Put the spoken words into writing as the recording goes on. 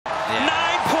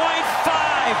9.5.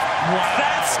 Wow.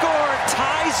 That score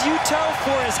ties Yuto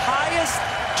for his highest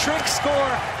trick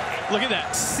score. Look at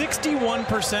that.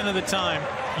 61% of the time,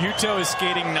 Yuto is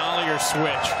skating nollie or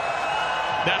switch.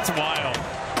 That's wild.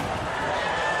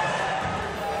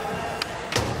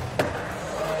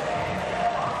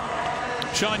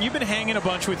 Sean, you've been hanging a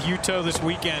bunch with Yuto this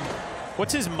weekend.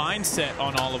 What's his mindset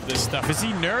on all of this stuff? Is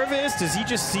he nervous? Does he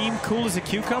just seem cool as a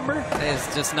cucumber?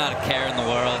 There's just not a care in the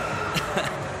world.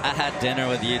 I had dinner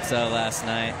with Yuto last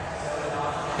night.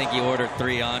 I think he ordered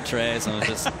 3 entrees and was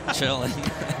just chilling.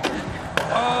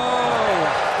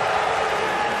 Oh!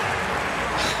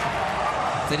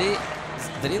 Did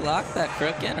he lock that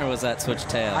crook in, or was that switch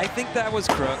tail? I think that was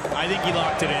crook. I think he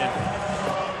locked it in.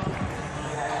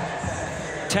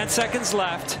 10 seconds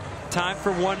left. Time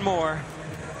for one more.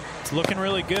 It's looking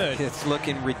really good. It's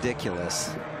looking ridiculous.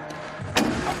 There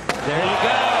you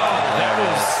go. That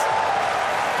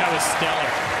was stellar.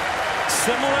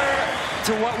 Similar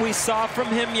to what we saw from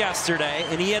him yesterday,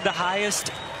 and he had the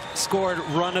highest scored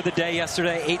run of the day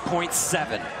yesterday,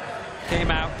 8.7. Came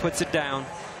out, puts it down.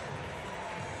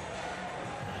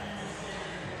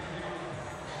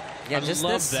 Yeah, I just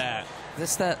love that.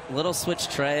 Just that little switch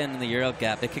tray in the Euro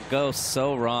gap. It could go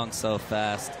so wrong so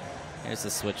fast. Here's the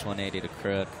switch 180 to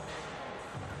crook.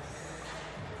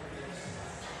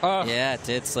 Yeah, it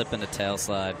did slip into tail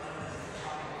slide.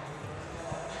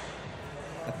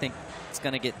 I think it's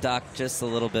going to get docked just a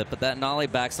little bit, but that nollie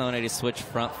back 180 switch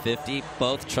front 50,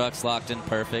 both trucks locked in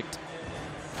perfect.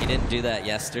 He didn't do that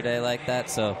yesterday like that,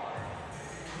 so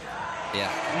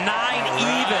yeah. 9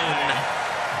 even.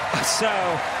 So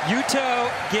Yuto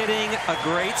getting a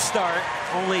great start,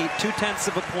 only 0.2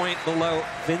 of a point below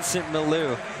Vincent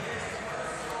Milou.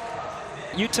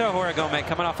 Yuto Horigome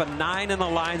coming off a 9 in the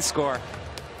line score.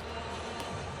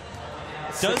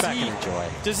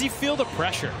 Does he feel the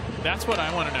pressure? That's what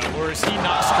I want to know. Or is he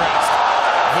not stressed?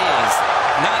 He is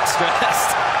not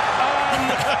stressed.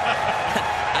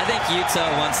 I think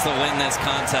Yuto wants to win this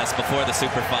contest before the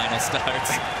super final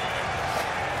starts.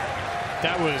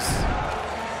 That was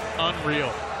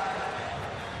unreal.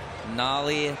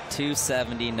 Nollie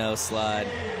 270 no slide.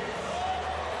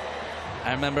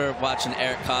 I remember watching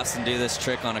Eric Costin do this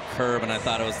trick on a curb, and I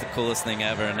thought it was the coolest thing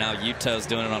ever. And now Yuto's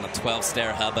doing it on a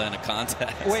 12-stair hubba in a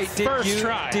contest. Wait,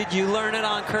 did you learn it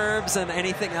on curbs and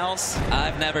anything else?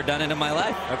 I've never done it in my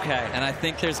life. Okay. And I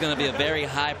think there's going to be a very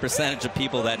high percentage of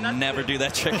people that never do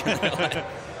that trick in their life.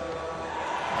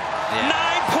 Yeah.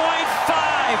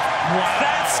 9.5. Wow.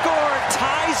 That score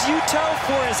ties Yuto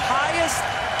for his highest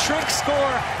trick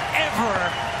score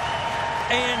ever.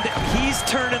 And he's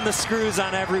turning the screws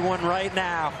on everyone right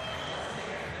now.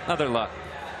 Another luck.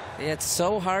 It's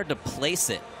so hard to place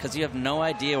it because you have no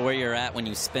idea where you're at when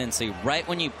you spin. So right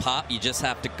when you pop, you just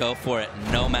have to go for it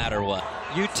no matter what.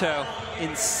 Yuto in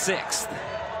 6th.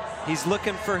 He's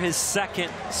looking for his 2nd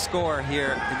score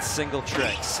here in single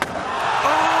tricks. Oh!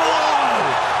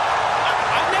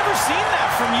 I've never seen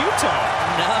that from Yuto.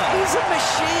 No. He's a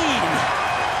machine.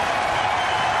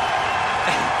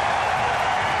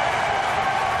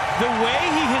 The way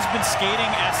he has been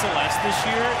skating SLS this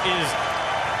year is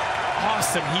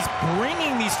awesome. He's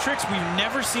bringing these tricks we've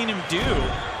never seen him do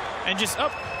and just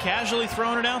casually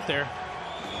throwing it out there.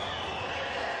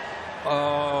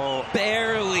 Oh,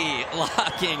 barely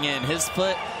locking in. His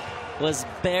foot was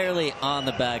barely on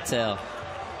the back tail.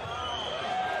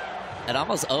 It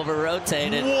almost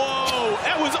over-rotated. Whoa,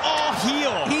 that was all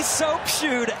heel. He soap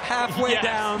shoed halfway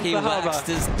down he the hubba. waxed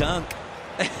his dunk.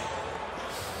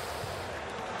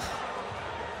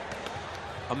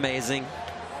 Amazing.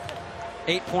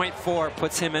 8.4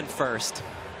 puts him in 1st.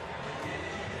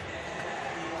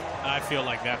 I feel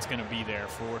like that's going to be there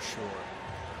for sure.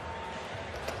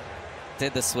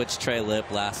 Did the switch tray lip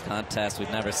last contest.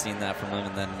 We've never seen that from him.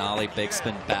 And then nollie big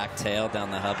spin back tail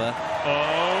down the hubba.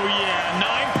 Oh, yeah.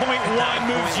 9.1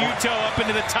 moves Yuto up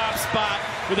into the top spot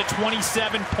with a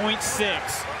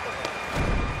 27.6.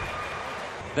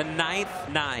 The 9th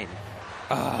 9.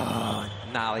 Oh,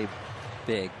 nollie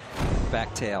big.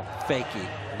 Back tail, fakie,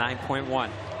 9.1.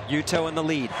 Yuto in the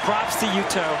lead. Props to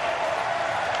Yuto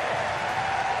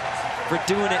for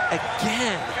doing it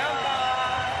again.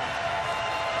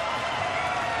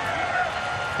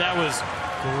 That was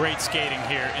great skating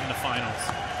here in the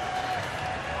finals.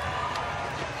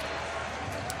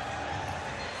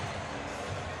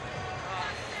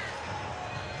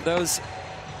 Those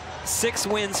 6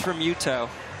 wins from Yuto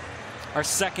are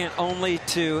second only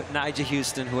to Nyjah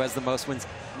Huston, who has the most wins.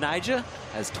 Nyjah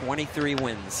has 23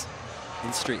 wins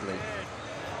in Street League.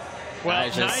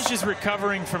 Well, Nige is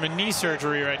recovering from a knee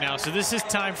surgery right now, so this is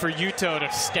time for Yuto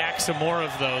to stack some more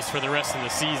of those for the rest of the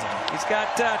season. He's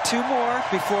got 2 more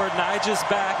before Nige's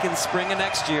back in spring of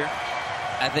next year.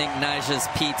 I think Nige's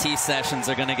PT sessions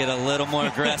are going to get a little more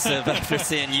aggressive after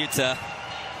seeing Yuto.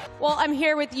 Well, I'm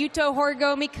here with Yuto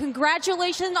Horigome.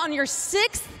 Congratulations on your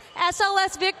 6th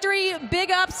SLS victory.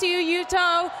 Big ups to you,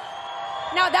 Yuto.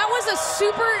 Now, that was a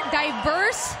super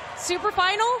diverse super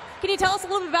final. Can you tell us a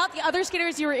little bit about the other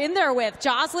skaters you were in there with?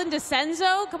 Jocelyn,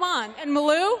 DeCenzo, come on, and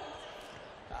Malou?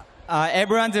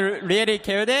 Everyone's really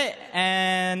killed it,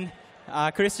 and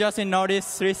Chris Johnson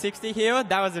noticed 360 here.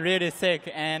 That was really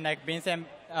sick, and like Vincent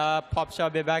pop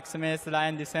shot, back Smith,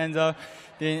 Ryan DeCenzo,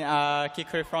 then kick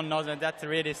free front nose, and that's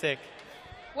really sick.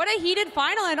 What a heated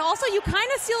final, and also you kind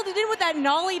of sealed it in with that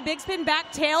nollie big spin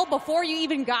back tail before you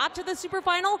even got to the super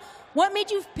final. What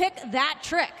made you pick that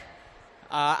trick?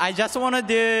 I just want to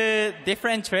do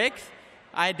different tricks.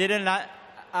 I did a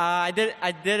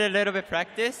little bit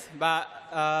practice, but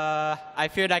I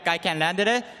feel like I can land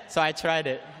it, so I tried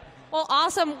it. Well,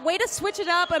 awesome. Way to switch it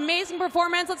up. Amazing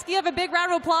performance. Let's give a big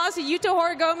round of applause to Yuto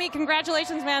Horigome.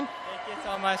 Congratulations, man. Thank you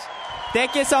so much.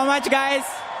 Thank you so much, guys.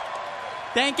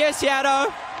 Thank you,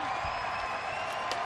 Seattle.